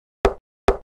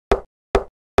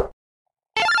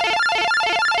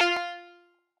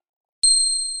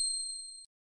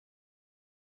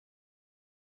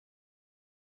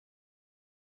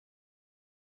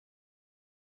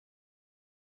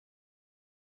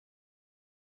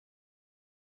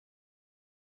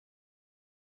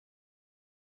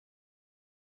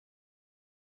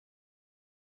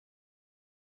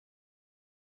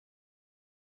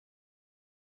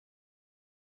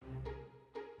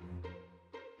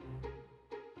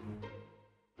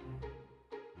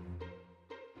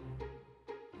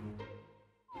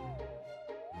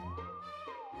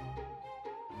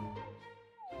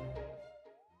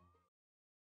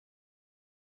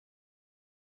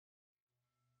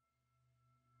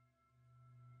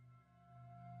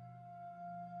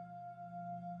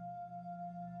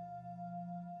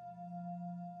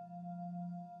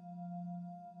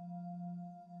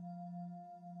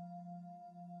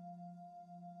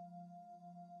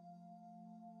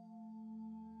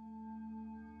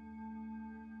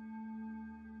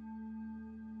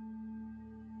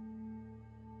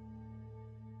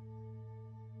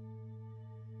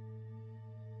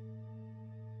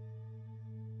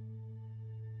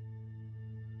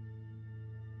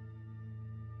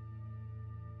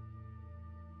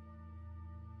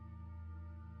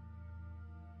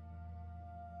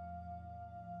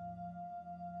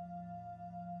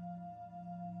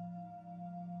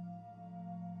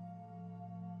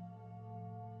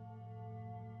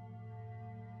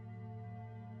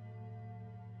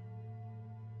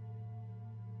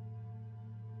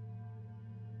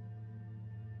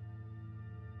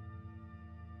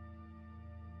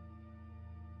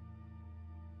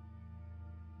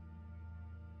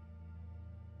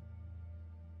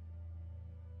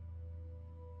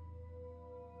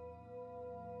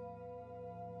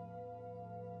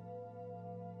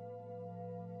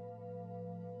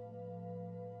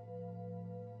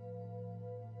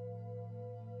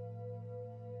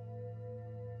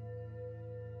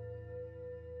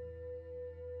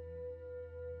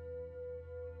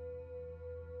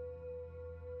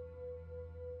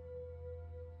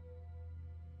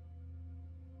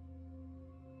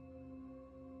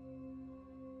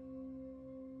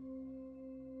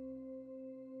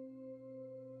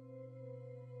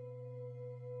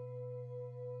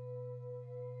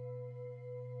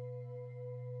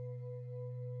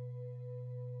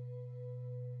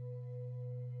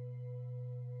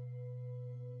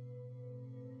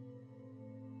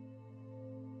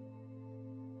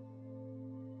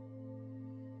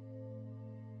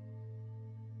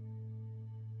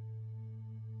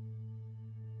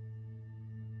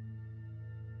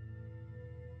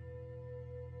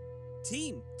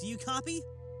Team, do you copy?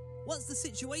 What's the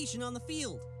situation on the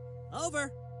field? Over.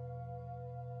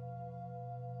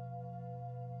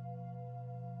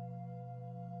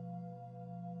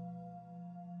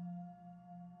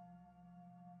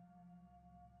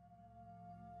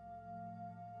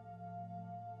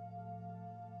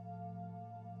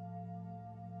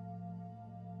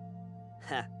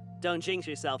 Ha, don't jinx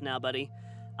yourself now, buddy.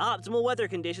 Optimal weather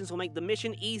conditions will make the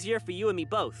mission easier for you and me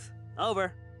both.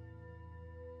 Over.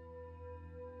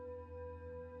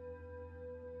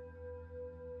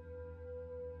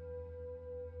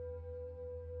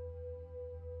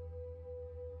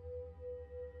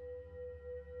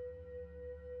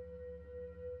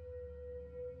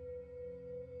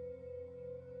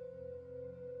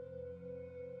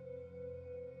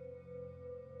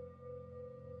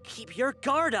 Keep your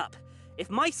guard up! If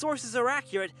my sources are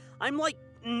accurate, I'm like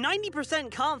 90%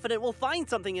 confident we'll find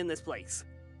something in this place.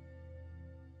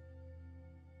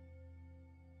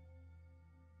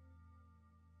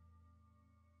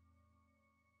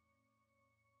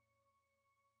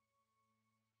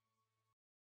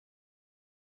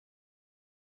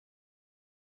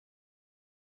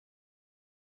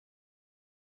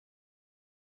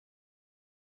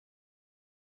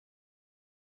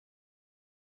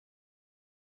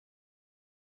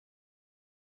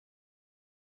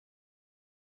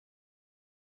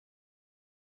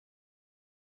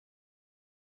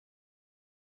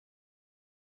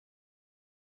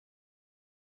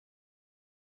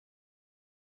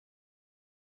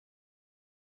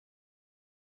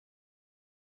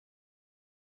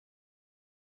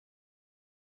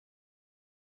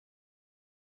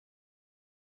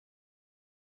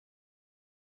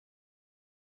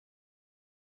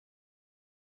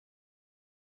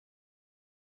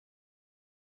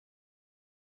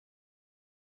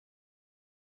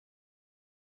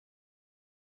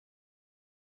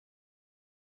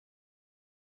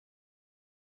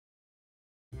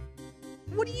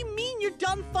 What do you mean you're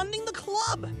done funding the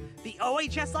club? The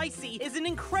OHSIC is an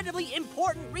incredibly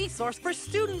important resource for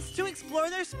students to explore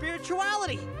their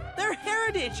spirituality, their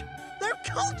heritage, their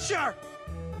culture!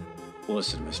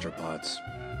 Listen, Mr. Potts,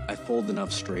 I pulled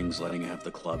enough strings letting you have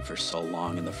the club for so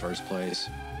long in the first place,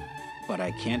 but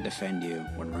I can't defend you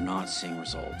when we're not seeing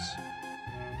results.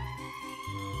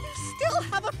 You still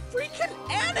have a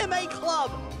freaking anime club!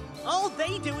 All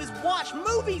they do is watch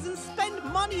movies and spend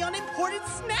money on imported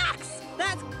snacks!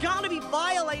 That's gotta be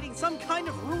violating some kind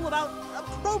of rule about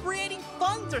appropriating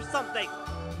funds or something!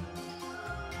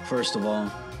 First of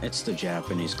all, it's the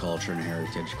Japanese Culture and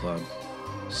Heritage Club.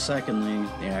 Secondly,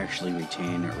 they actually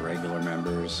retain regular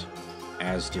members,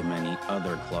 as do many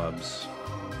other clubs.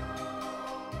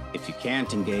 If you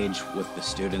can't engage with the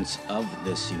students of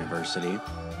this university,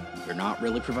 you're not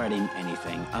really providing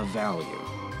anything of value.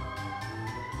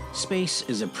 Space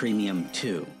is a premium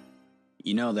too.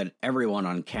 You know that everyone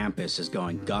on campus is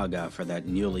going gaga for that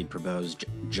newly proposed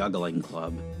juggling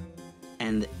club,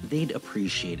 and they'd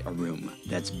appreciate a room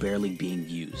that's barely being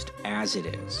used as it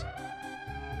is.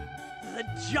 The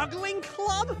juggling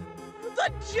club?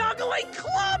 The juggling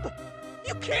club!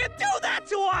 You can't do that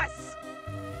to us!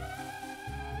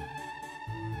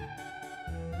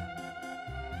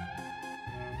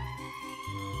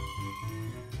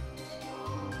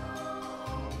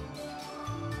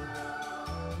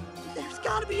 There's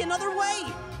gotta be another way!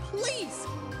 Please!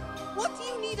 What do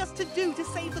you need us to do to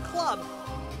save the club?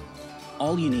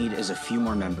 All you need is a few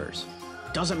more members.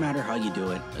 Doesn't matter how you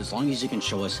do it, as long as you can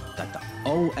show us that the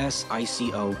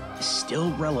OSICO is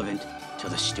still relevant to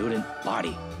the student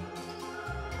body.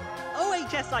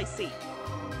 OHSIC.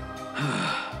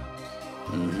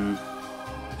 Mm-hmm.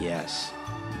 Yes,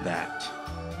 that.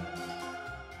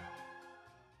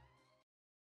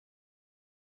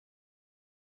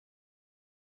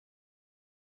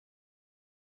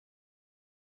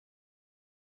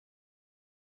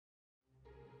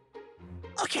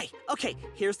 Okay,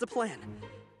 here's the plan.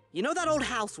 You know that old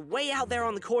house way out there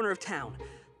on the corner of town?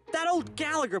 That old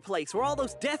Gallagher place where all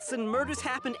those deaths and murders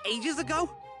happened ages ago?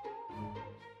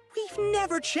 We've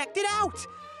never checked it out!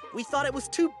 We thought it was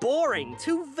too boring,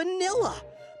 too vanilla.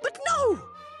 But no!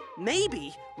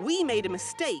 Maybe we made a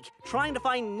mistake trying to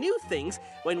find new things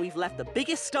when we've left the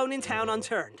biggest stone in town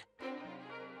unturned.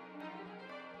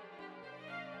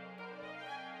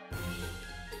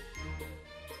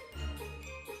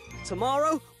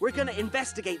 Tomorrow, we're gonna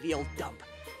investigate the old dump.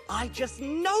 I just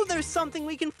know there's something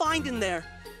we can find in there.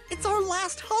 It's our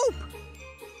last hope.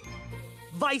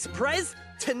 Vice Prez,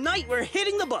 tonight we're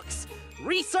hitting the books.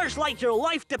 Research like your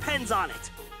life depends on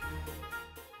it.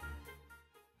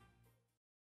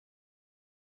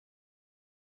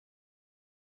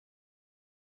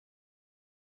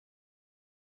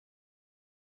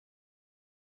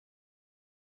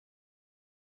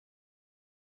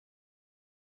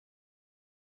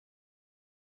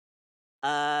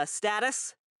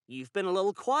 Status? You've been a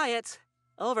little quiet.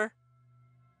 Over.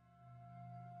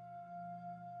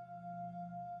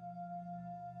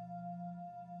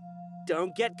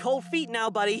 Don't get cold feet now,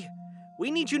 buddy.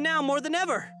 We need you now more than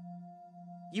ever.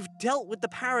 You've dealt with the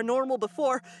paranormal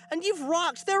before, and you've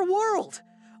rocked their world.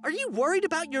 Are you worried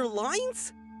about your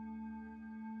lines?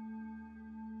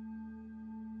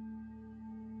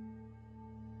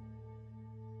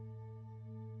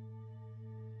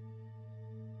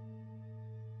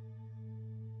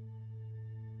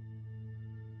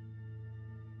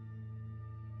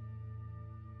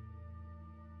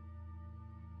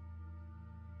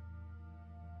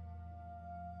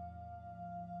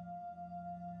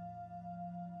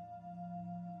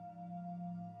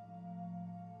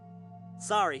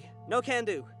 Sorry, no can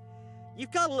do.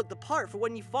 You've got to look the part for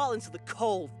when you fall into the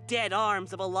cold, dead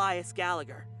arms of Elias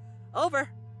Gallagher. Over.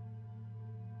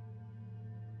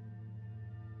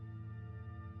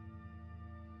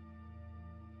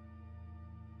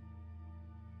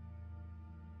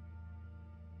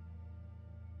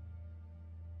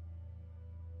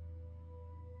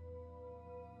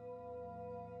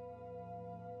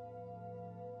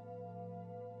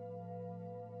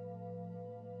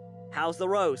 How's the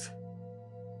rose?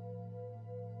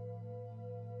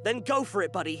 Then go for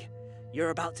it, buddy. You're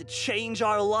about to change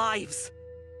our lives.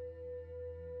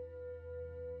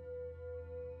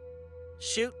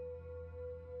 Shoot.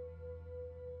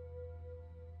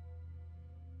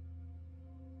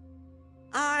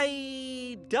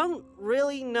 I don't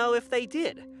really know if they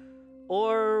did,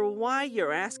 or why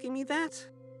you're asking me that.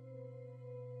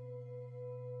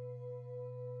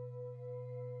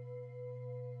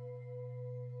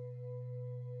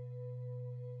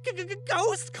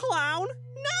 Ghost clown?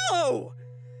 No!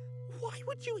 Why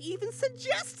would you even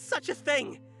suggest such a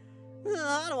thing?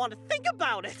 I don't want to think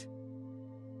about it.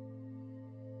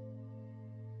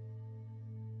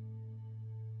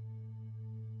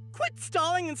 Quit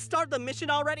stalling and start the mission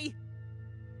already.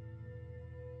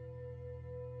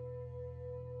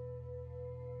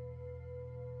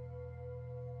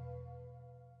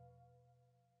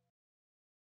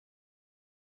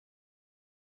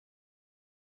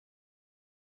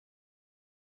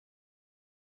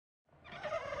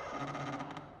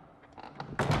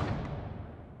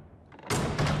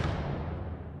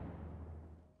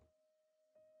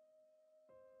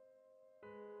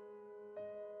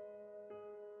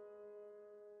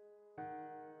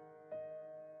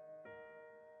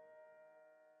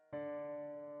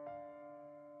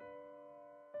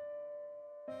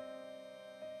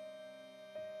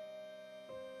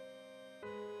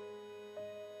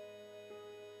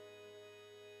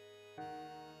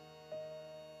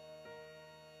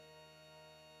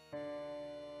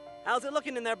 How's it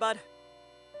looking in there, bud?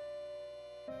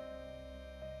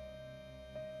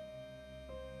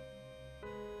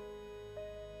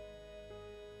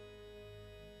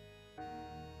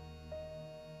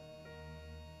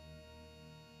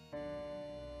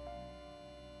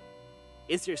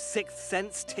 Is your sixth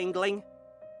sense tingling?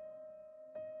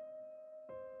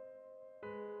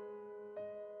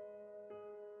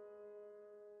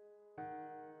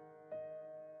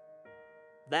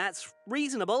 That's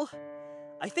reasonable.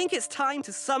 I think it's time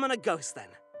to summon a ghost then.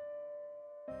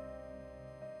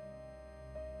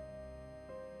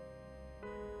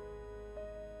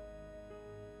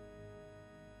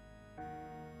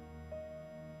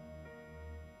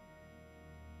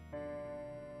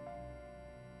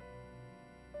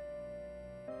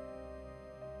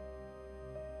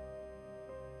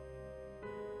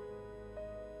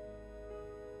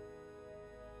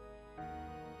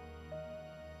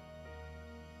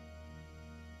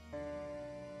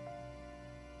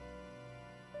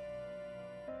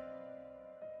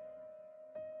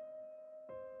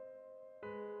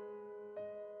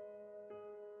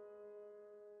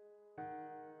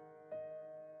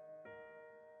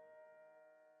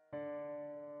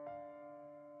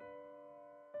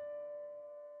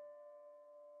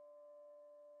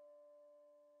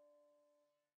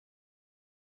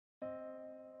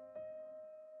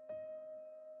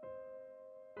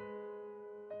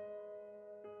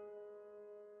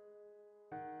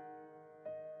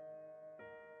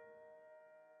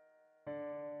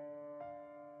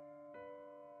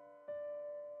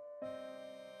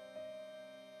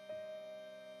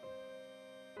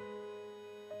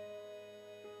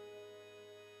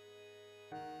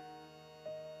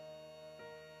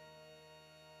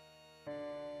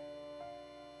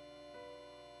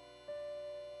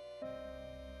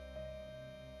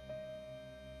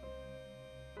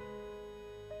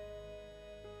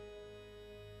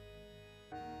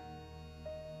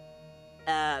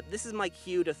 This is my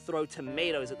cue to throw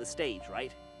tomatoes at the stage,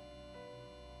 right?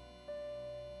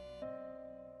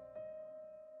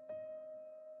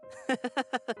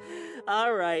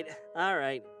 All right, all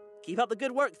right. Keep up the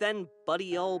good work then,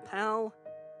 buddy old pal.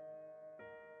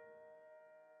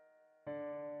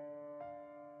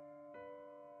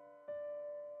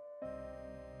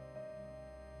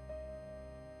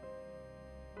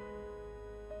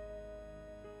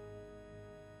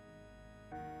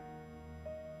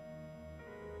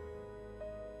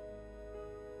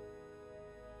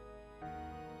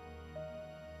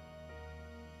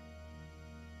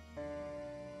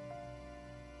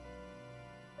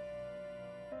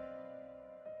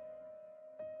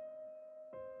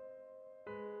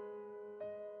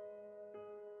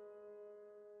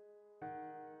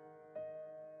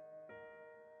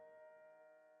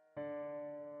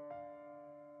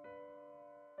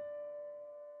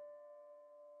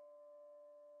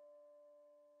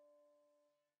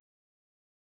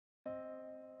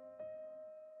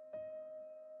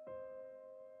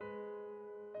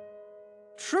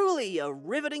 Truly a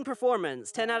riveting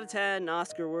performance. 10 out of 10,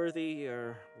 Oscar worthy,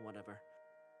 or whatever.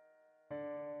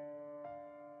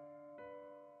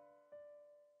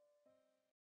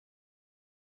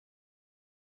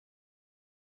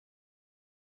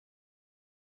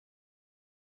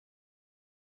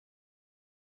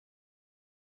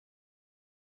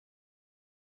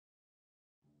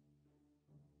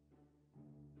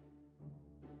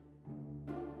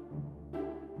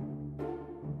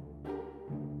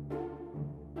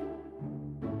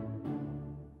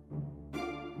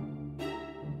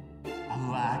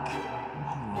 Alack,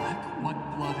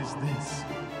 what blood is this,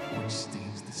 which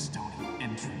stains the stony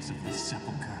entrance of this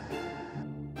sepulchre?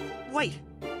 Wait,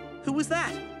 who was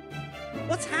that?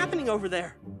 What's happening over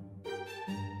there?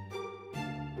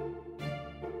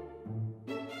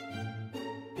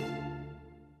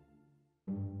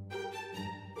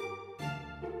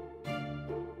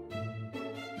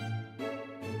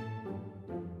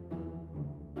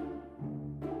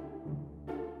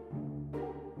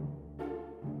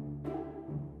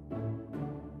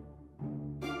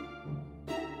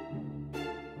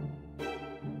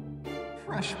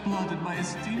 Fresh blood in my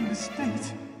esteemed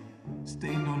estate,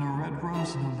 stained on a red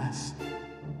rose no less.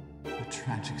 A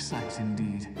tragic sight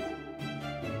indeed.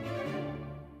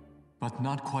 But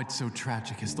not quite so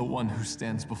tragic as the one who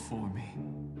stands before me.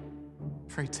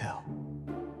 Pray tell.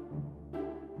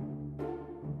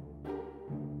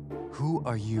 Who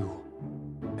are you,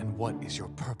 and what is your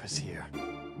purpose here?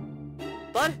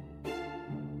 Bud?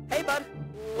 Hey, bud.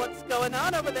 What's going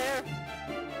on over there?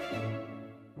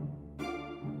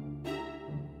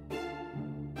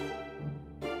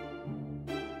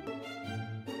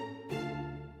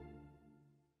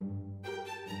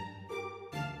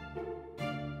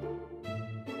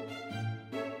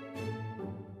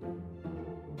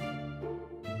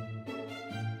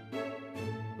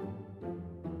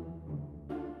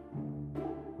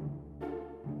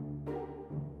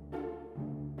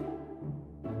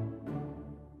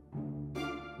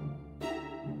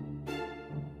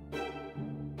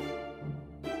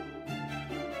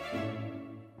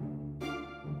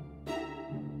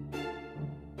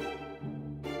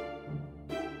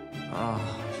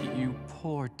 Ah, you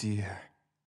poor dear.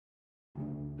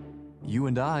 You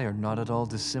and I are not at all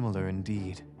dissimilar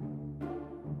indeed.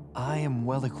 I am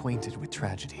well acquainted with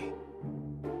tragedy,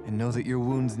 and know that your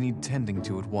wounds need tending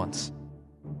to at once.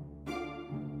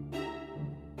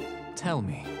 Tell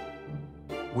me,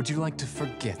 would you like to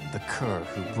forget the cur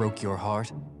who broke your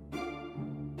heart?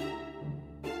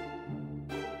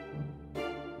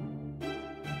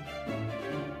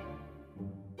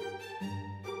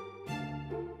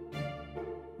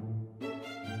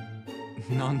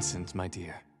 Nonsense, my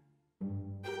dear.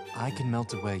 I can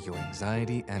melt away your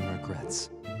anxiety and regrets,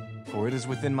 for it is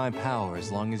within my power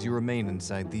as long as you remain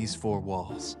inside these four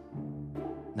walls.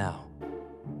 Now,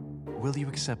 will you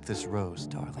accept this rose,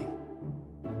 darling?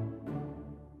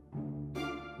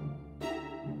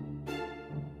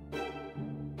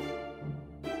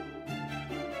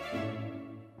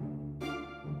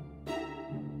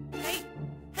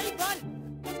 Hey, bud!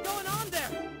 What's going on there?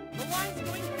 The line's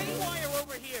going haywire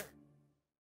over here!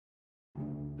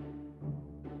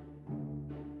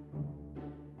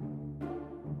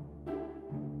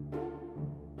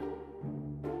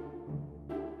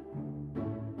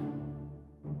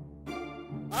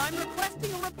 I'm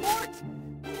requesting a report!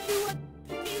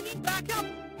 Do you need backup?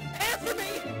 Answer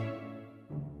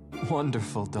me!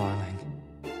 Wonderful, darling.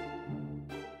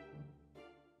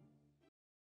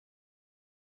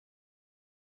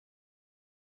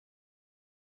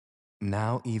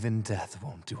 Now even death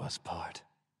won't do us part.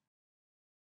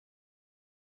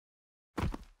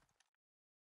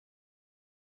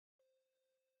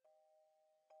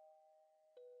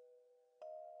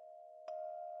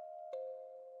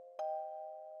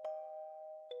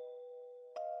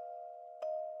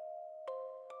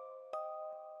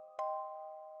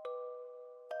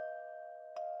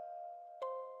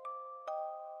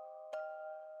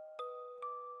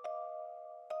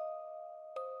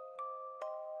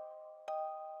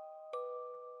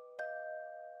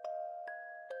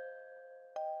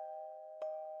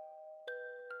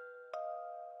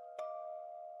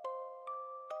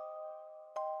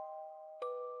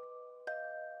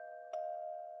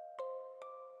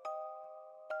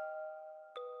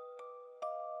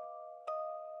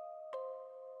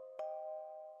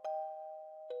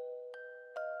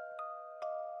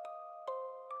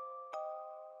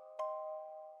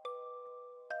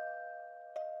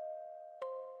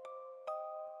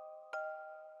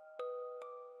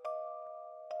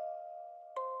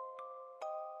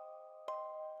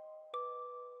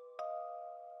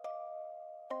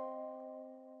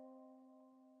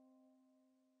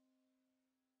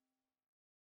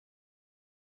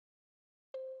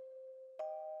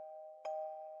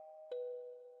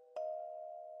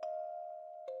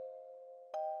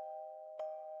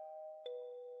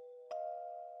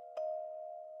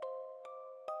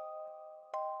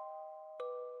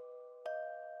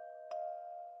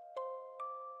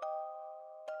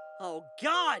 Oh,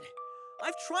 God!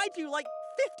 I've tried you like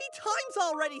 50 times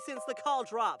already since the call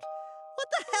dropped. What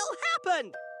the hell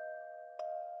happened?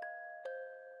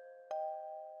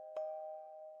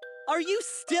 Are you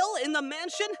still in the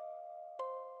mansion?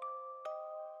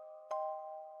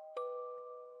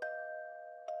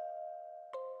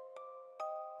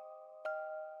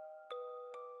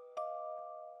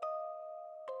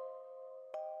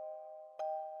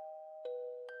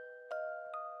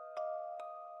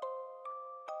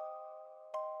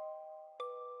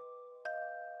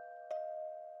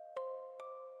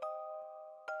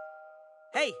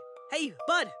 Hey,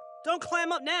 bud, don't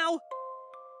climb up now.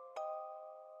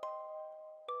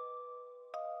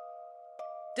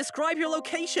 Describe your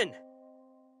location.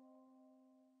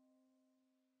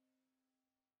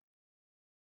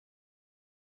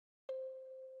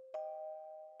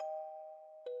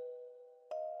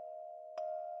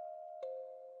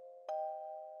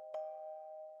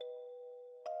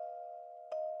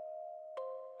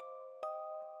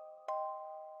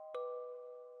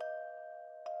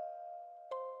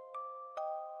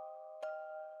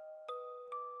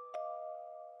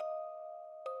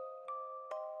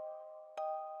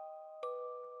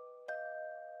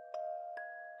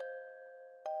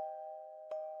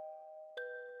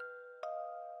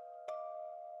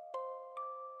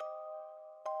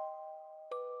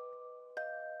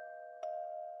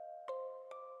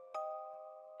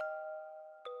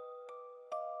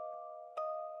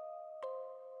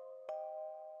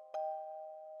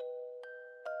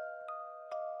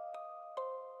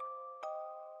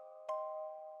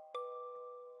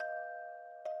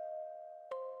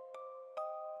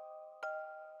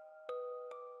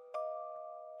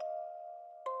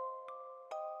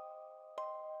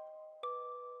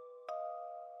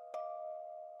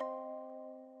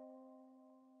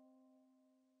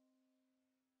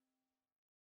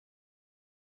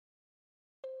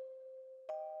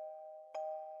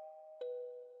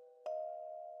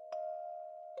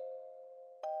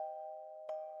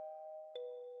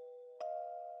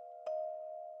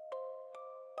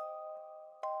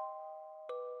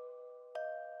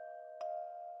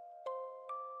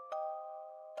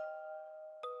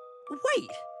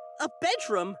 Wait, a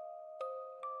bedroom?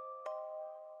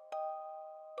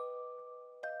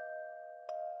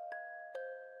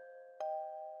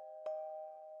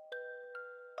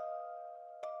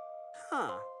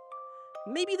 Huh.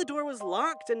 Maybe the door was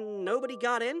locked and nobody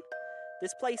got in?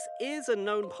 This place is a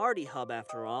known party hub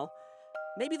after all.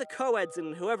 Maybe the co-eds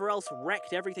and whoever else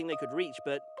wrecked everything they could reach,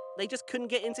 but they just couldn't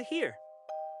get into here.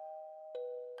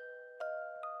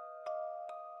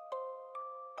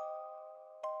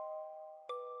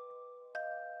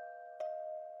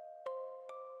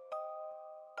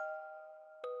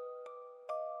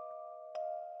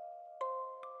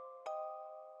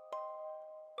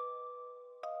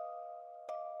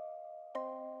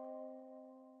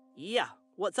 Yeah,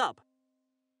 what's up?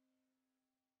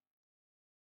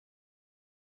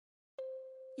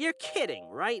 You're kidding,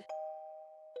 right?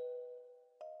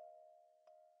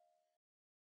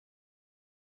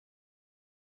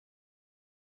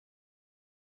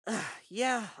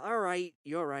 Yeah, alright,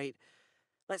 you're right.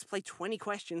 Let's play 20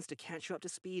 questions to catch you up to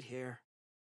speed here.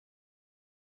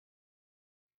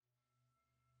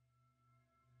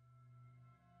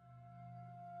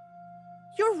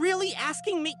 You're really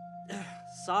asking me?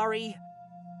 Sorry.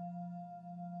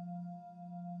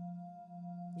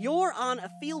 You're on a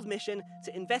field mission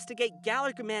to investigate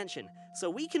Gallagher Mansion, so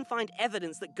we can find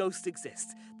evidence that ghosts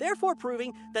exist, therefore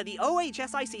proving that the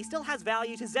OHSIC still has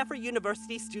value to Zephyr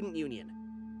University Student Union.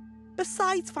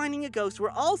 Besides finding a ghost, we're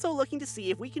also looking to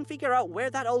see if we can figure out where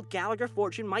that old Gallagher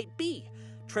fortune might be.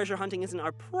 Treasure hunting isn't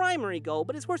our primary goal,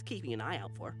 but it's worth keeping an eye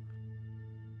out for.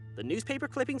 The newspaper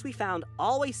clippings we found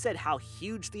always said how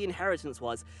huge the inheritance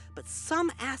was, but some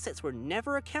assets were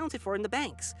never accounted for in the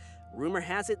banks. Rumor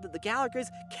has it that the Gallaghers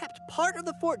kept part of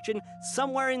the fortune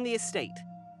somewhere in the estate.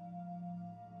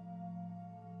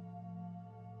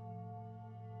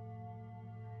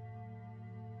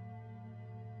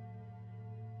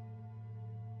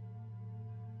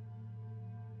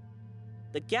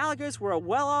 The Gallaghers were a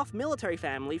well-off military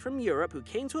family from Europe who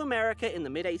came to America in the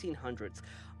mid-1800s.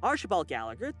 Archibald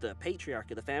Gallagher, the patriarch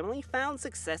of the family, found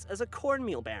success as a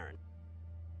cornmeal baron.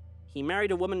 He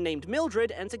married a woman named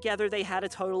Mildred, and together they had a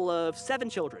total of 7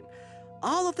 children.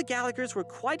 All of the Gallaghers were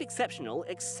quite exceptional,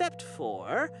 except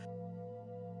for...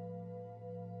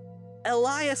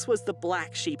 Elias was the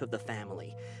black sheep of the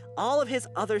family. All of his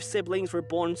other siblings were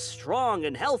born strong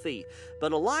and healthy,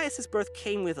 but Elias's birth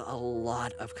came with a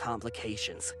lot of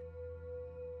complications.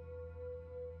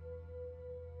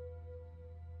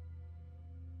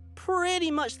 pretty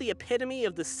much the epitome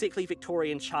of the sickly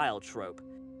Victorian child trope.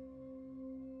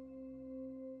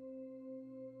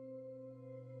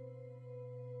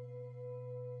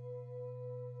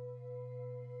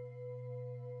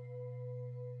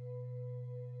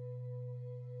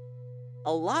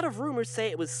 A lot of rumors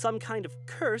say it was some kind of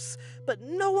curse, but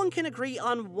no one can agree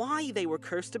on why they were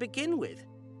cursed to begin with.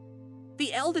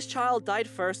 The eldest child died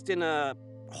first in a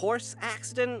horse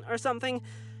accident or something.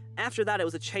 After that, it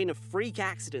was a chain of freak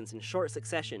accidents in short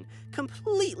succession,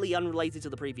 completely unrelated to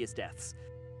the previous deaths.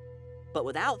 But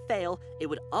without fail, it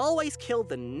would always kill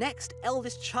the next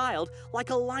eldest child like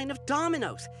a line of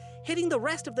dominoes, hitting the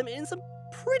rest of them in some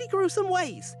pretty gruesome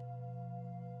ways.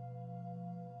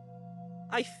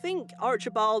 I think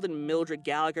Archibald and Mildred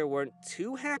Gallagher weren't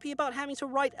too happy about having to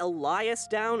write Elias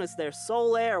down as their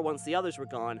sole heir once the others were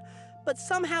gone, but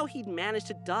somehow he'd managed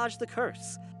to dodge the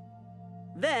curse.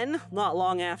 Then, not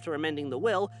long after amending the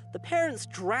will, the parents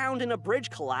drowned in a bridge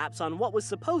collapse on what was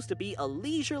supposed to be a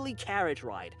leisurely carriage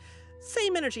ride.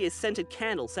 Same energy as scented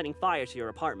candles setting fire to your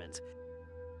apartment.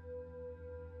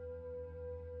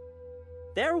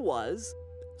 There was,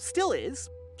 still is,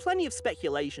 plenty of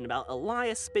speculation about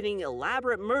Elias spinning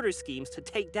elaborate murder schemes to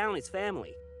take down his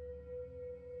family.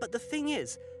 But the thing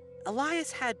is,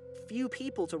 Elias had few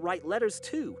people to write letters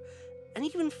to, and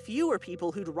even fewer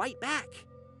people who'd write back.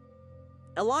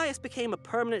 Elias became a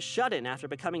permanent shut-in after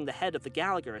becoming the head of the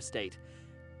Gallagher estate.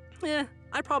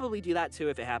 I'd probably do that too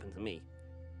if it happened to me.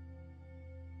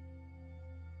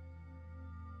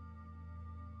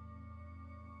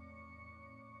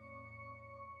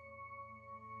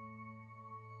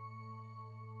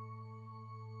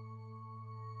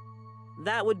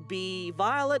 That would be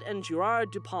Violet and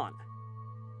Gerard Dupont.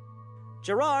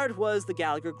 Gerard was the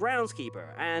Gallagher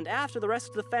groundskeeper, and after the rest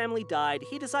of the family died,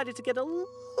 he decided to get a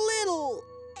little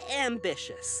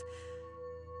ambitious.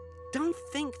 Don't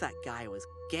think that guy was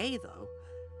gay, though.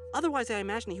 Otherwise, I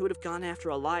imagine he would have gone after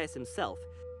Elias himself.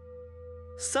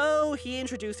 So he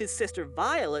introduced his sister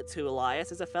Violet to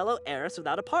Elias as a fellow heiress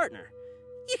without a partner.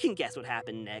 You can guess what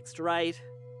happened next, right?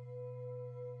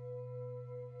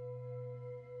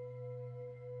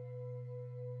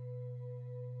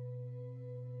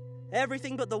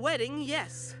 Everything but the wedding,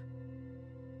 yes.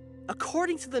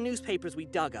 According to the newspapers we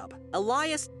dug up,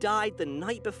 Elias died the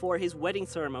night before his wedding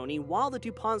ceremony while the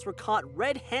DuPonts were caught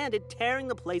red-handed tearing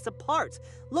the place apart,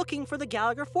 looking for the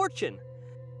Gallagher fortune.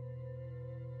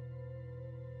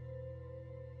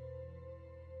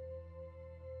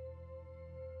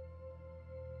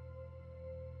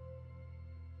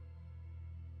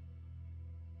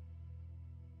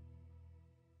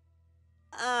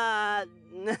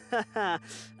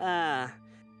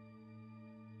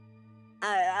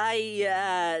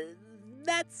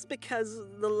 That's because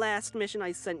the last mission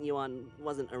I sent you on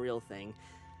wasn't a real thing.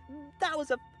 That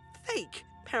was a fake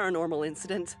paranormal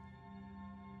incident.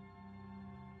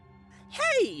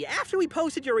 Hey, after we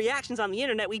posted your reactions on the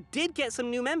internet, we did get some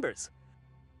new members.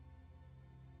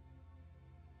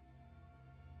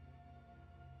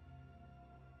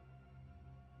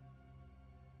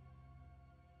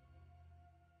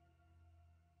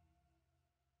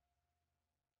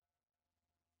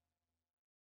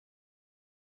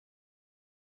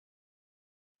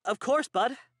 Of course,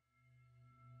 bud.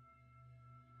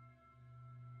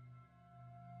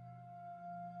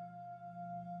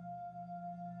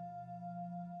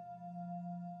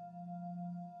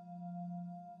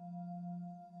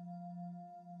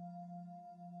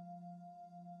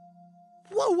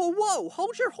 Whoa, whoa, whoa!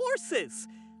 Hold your horses!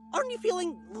 Aren't you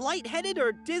feeling lightheaded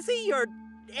or dizzy or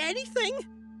anything?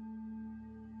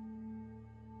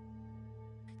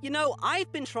 You know,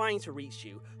 I've been trying to reach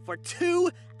you for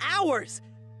 2 hours!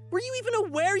 Were you even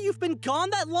aware you've been gone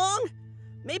that long?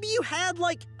 Maybe you had,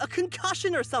 like, a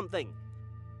concussion or something.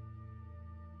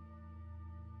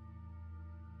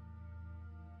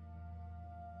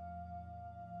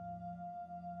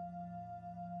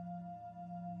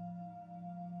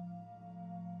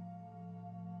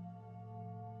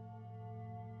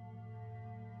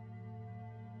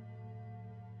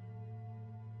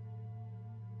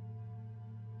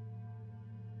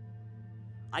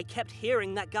 I kept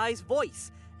hearing that guy's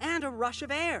voice and a rush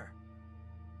of air.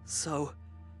 So,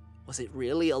 was it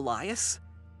really Elias?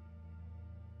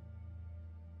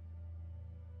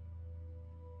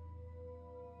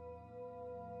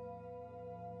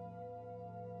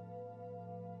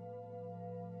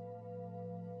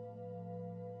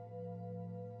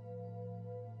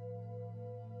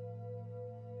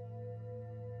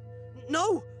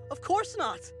 No, of course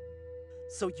not.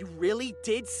 So you really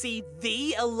did see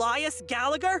the Elias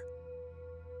Gallagher?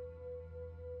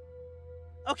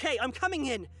 Okay, I'm coming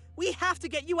in. We have to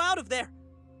get you out of there.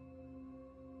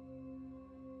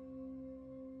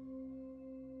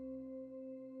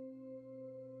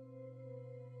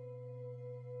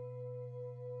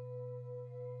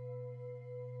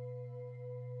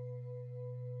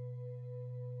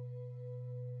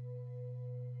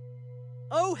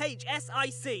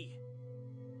 OHSIC.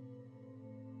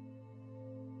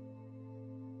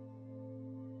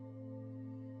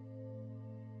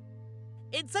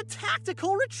 It's a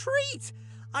tactical retreat!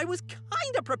 I was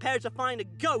kinda prepared to find a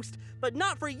ghost, but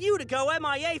not for you to go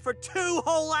MIA for 2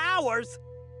 whole hours!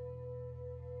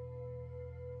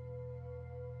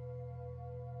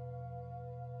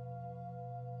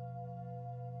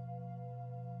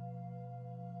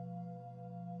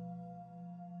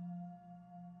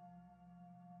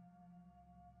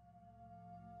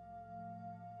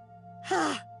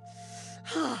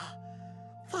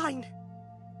 Fine.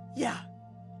 Yeah.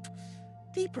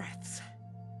 Deep breaths.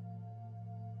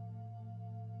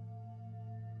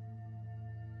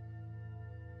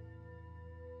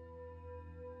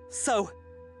 So,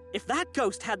 if that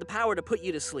ghost had the power to put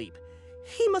you to sleep,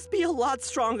 he must be a lot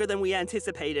stronger than we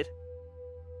anticipated.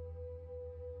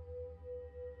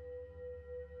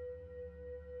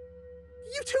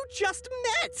 You two just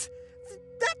met!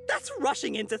 That's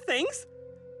rushing into things!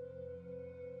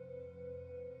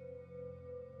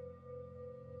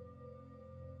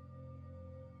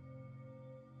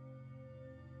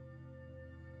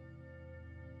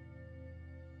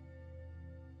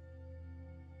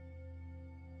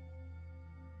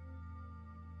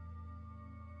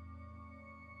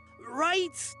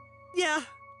 Right? Yeah.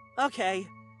 Okay.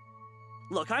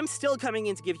 Look, I'm still coming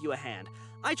in to give you a hand.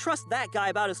 I trust that guy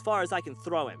about as far as I can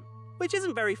throw him. Which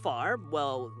isn't very far,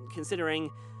 well,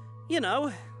 considering, you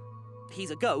know,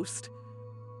 he's a ghost.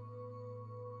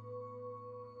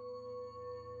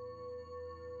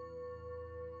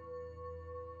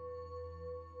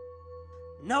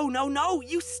 No,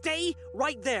 you stay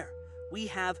right there. We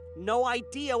have no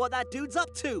idea what that dude's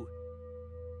up to.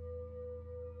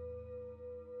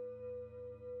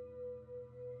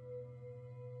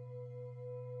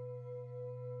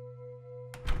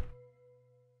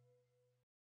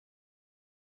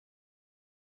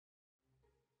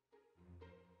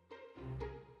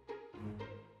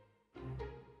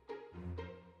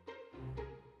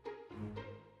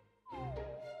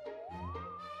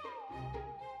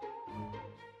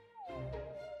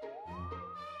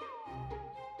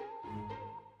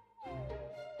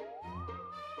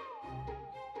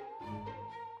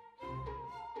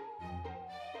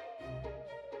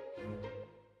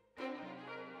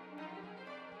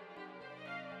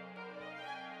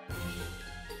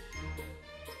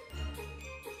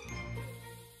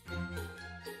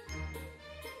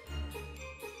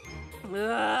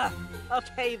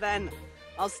 Okay then,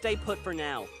 I'll stay put for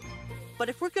now. But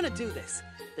if we're gonna do this,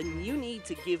 then you need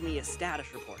to give me a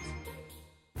status report.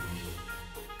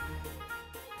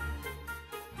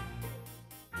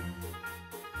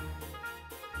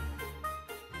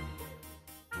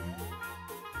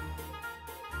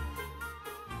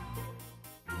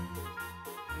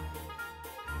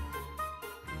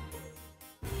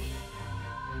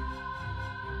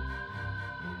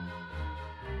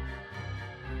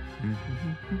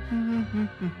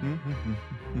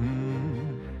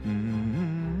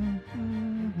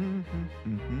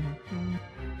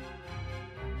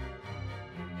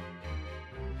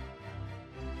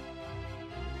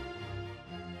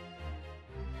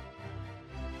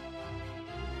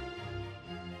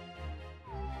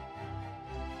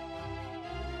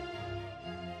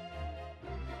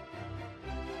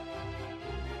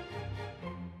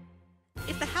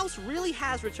 If the house really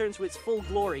has returned to its full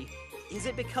glory, is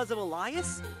it because of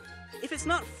Elias? If it's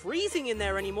not freezing in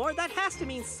there anymore, that has to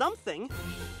mean something.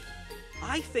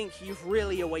 I think you've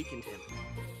really awakened him.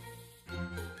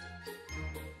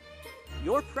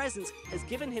 Your presence has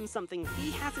given him something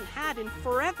he hasn't had in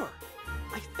forever.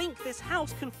 I think this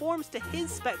house conforms to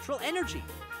his spectral energy.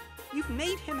 You've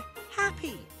made him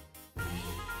happy.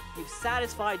 You've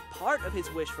satisfied part of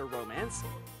his wish for romance,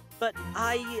 but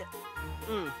I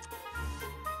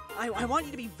want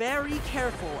you to be very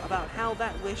careful about how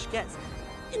that wish gets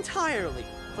entirely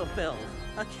fulfilled,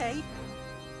 okay?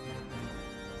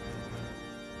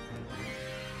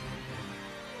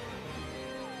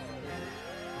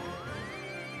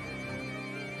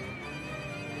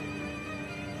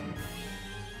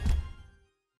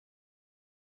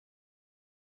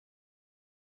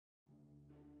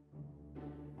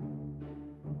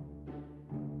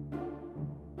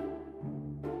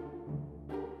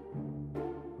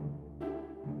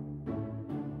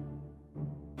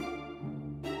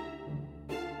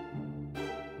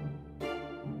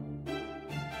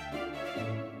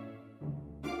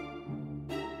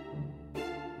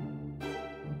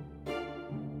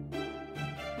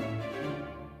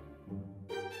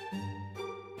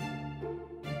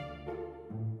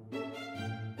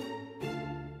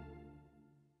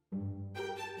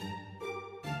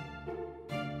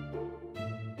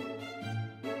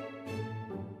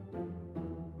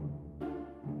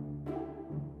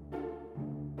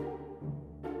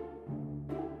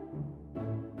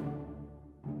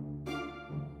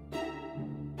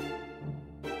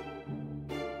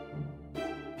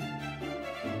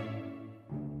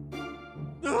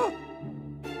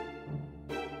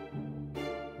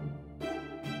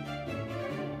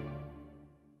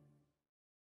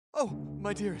 Oh,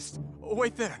 my dearest,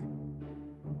 wait there.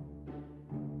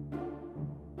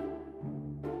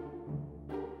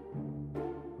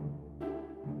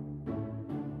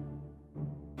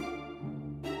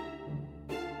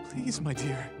 Please, my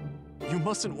dear, you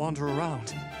mustn't wander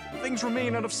around. Things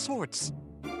remain out of sorts.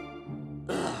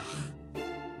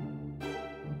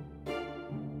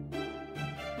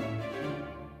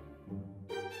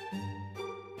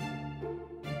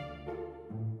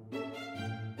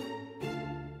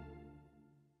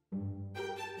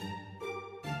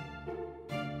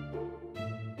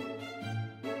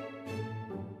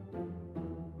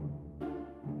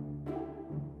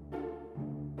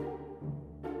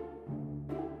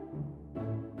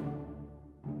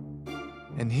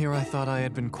 And here I thought I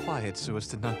had been quiet so as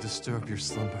to not disturb your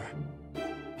slumber.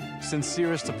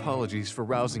 Sincerest apologies for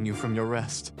rousing you from your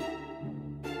rest.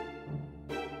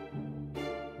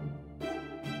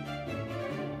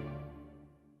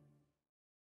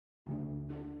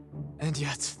 And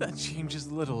yet, that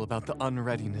changes little about the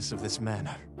unreadiness of this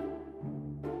manor.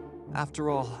 After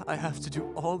all, I have to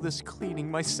do all this cleaning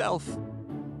myself.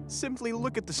 Simply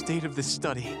look at the state of this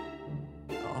study.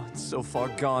 Oh, it's so far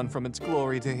gone from its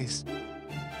glory days.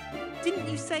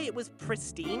 Didn't you say it was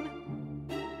pristine?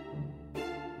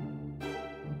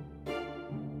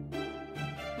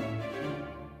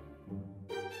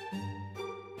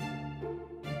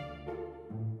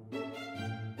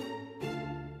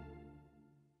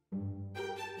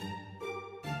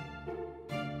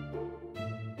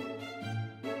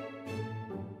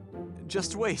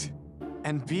 Just wait,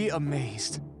 and be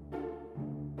amazed.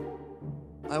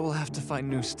 I will have to find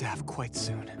new staff quite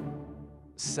soon.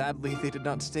 Sadly, they did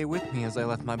not stay with me as I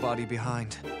left my body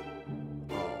behind.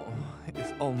 Oh,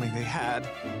 if only they had.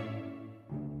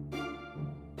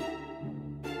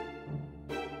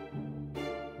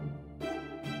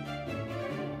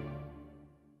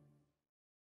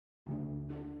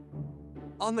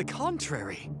 On the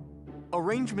contrary,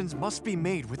 arrangements must be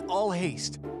made with all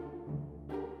haste.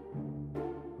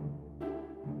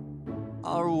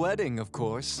 Our wedding, of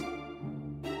course.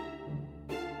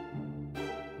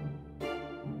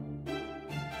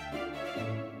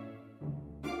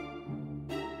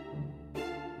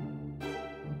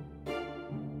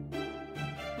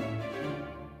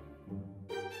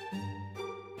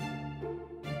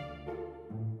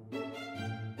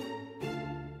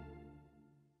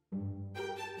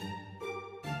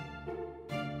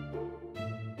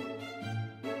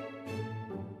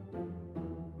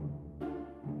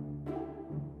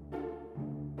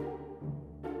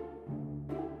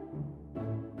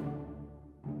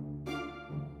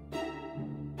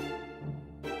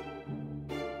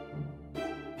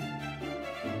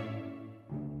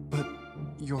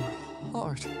 Your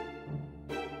heart.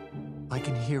 I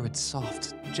can hear its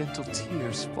soft, gentle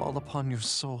tears fall upon your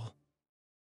soul.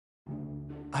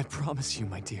 I promise you,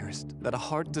 my dearest, that a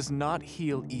heart does not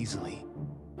heal easily.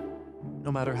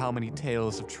 No matter how many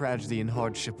tales of tragedy and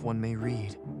hardship one may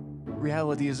read,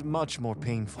 reality is much more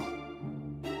painful.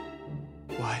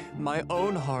 Why, my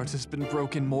own heart has been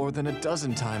broken more than a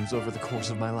dozen times over the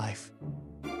course of my life.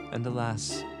 And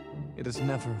alas, it has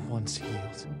never once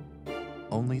healed.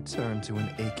 Only turned to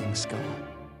an aching scar.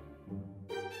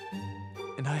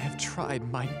 And I have tried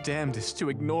my damnedest to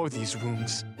ignore these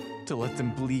wounds, to let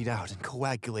them bleed out and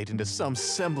coagulate into some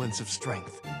semblance of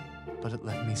strength, but it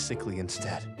left me sickly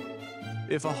instead.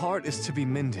 If a heart is to be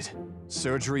mended,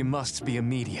 surgery must be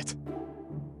immediate.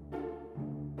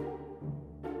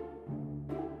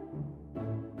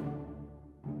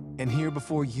 And here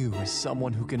before you is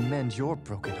someone who can mend your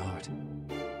broken heart.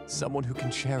 Someone who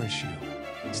can cherish you,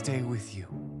 stay with you,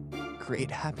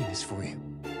 create happiness for you.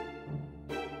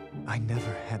 I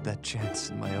never had that chance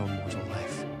in my own mortal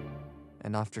life.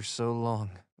 And after so long,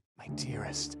 my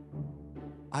dearest,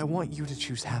 I want you to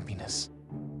choose happiness,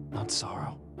 not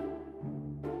sorrow.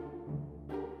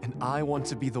 And I want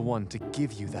to be the one to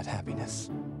give you that happiness.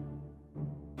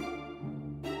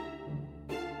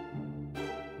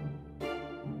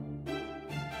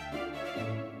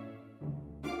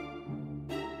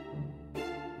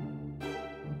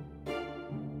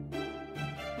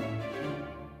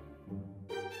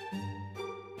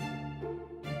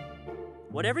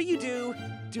 Whatever you do,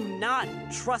 do not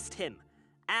trust him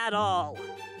at all.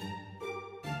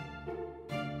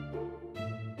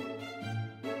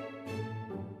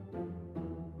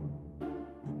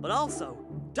 But also,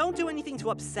 don't do anything to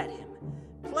upset him.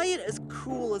 Play it as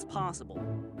cool as possible.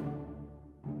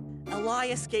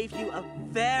 Elias gave you a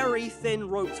very thin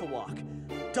rope to walk.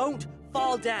 Don't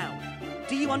fall down.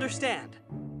 Do you understand?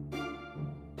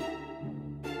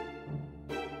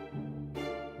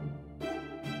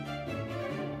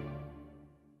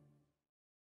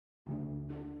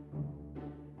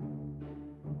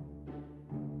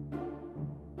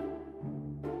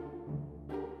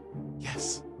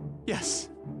 Yes,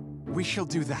 we shall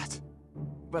do that.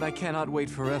 But I cannot wait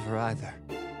forever either.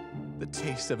 The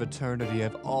taste of eternity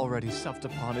I've already supped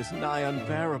upon is nigh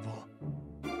unbearable.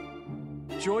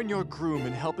 Join your groom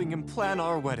in helping him plan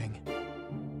our wedding.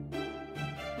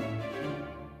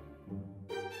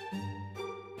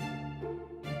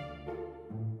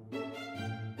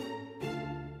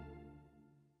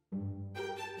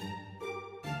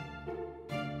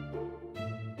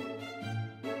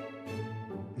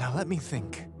 Now let me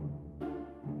think.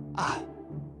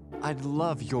 I'd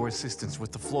love your assistance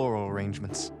with the floral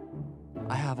arrangements.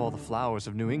 I have all the flowers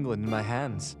of New England in my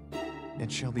hands.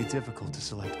 It shall be difficult to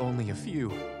select only a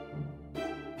few.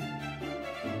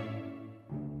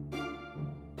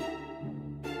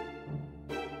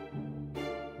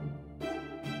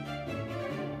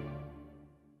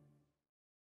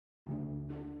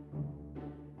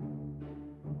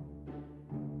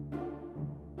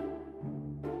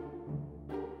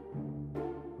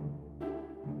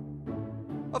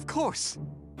 Of course!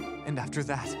 And after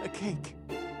that, a cake.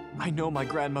 I know my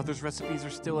grandmother's recipes are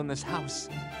still in this house,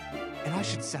 and I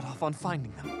should set off on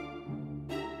finding them.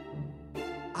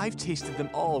 I've tasted them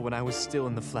all when I was still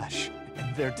in the flesh,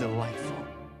 and they're delightful.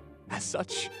 As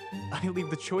such, I leave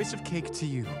the choice of cake to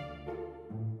you.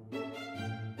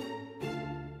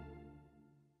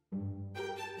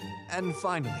 And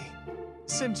finally,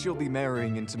 since you'll be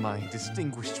marrying into my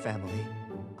distinguished family,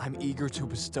 I'm eager to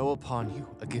bestow upon you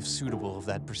a gift suitable of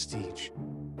that prestige.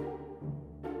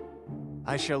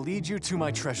 I shall lead you to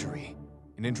my treasury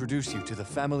and introduce you to the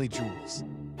family jewels.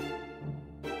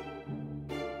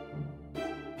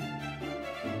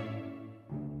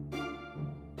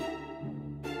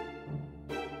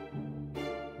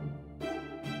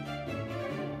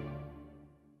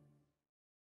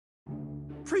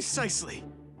 Precisely!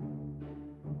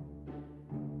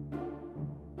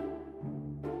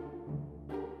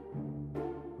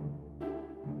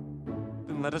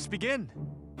 Then let us begin.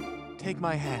 Take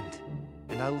my hand,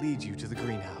 and I'll lead you to the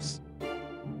greenhouse.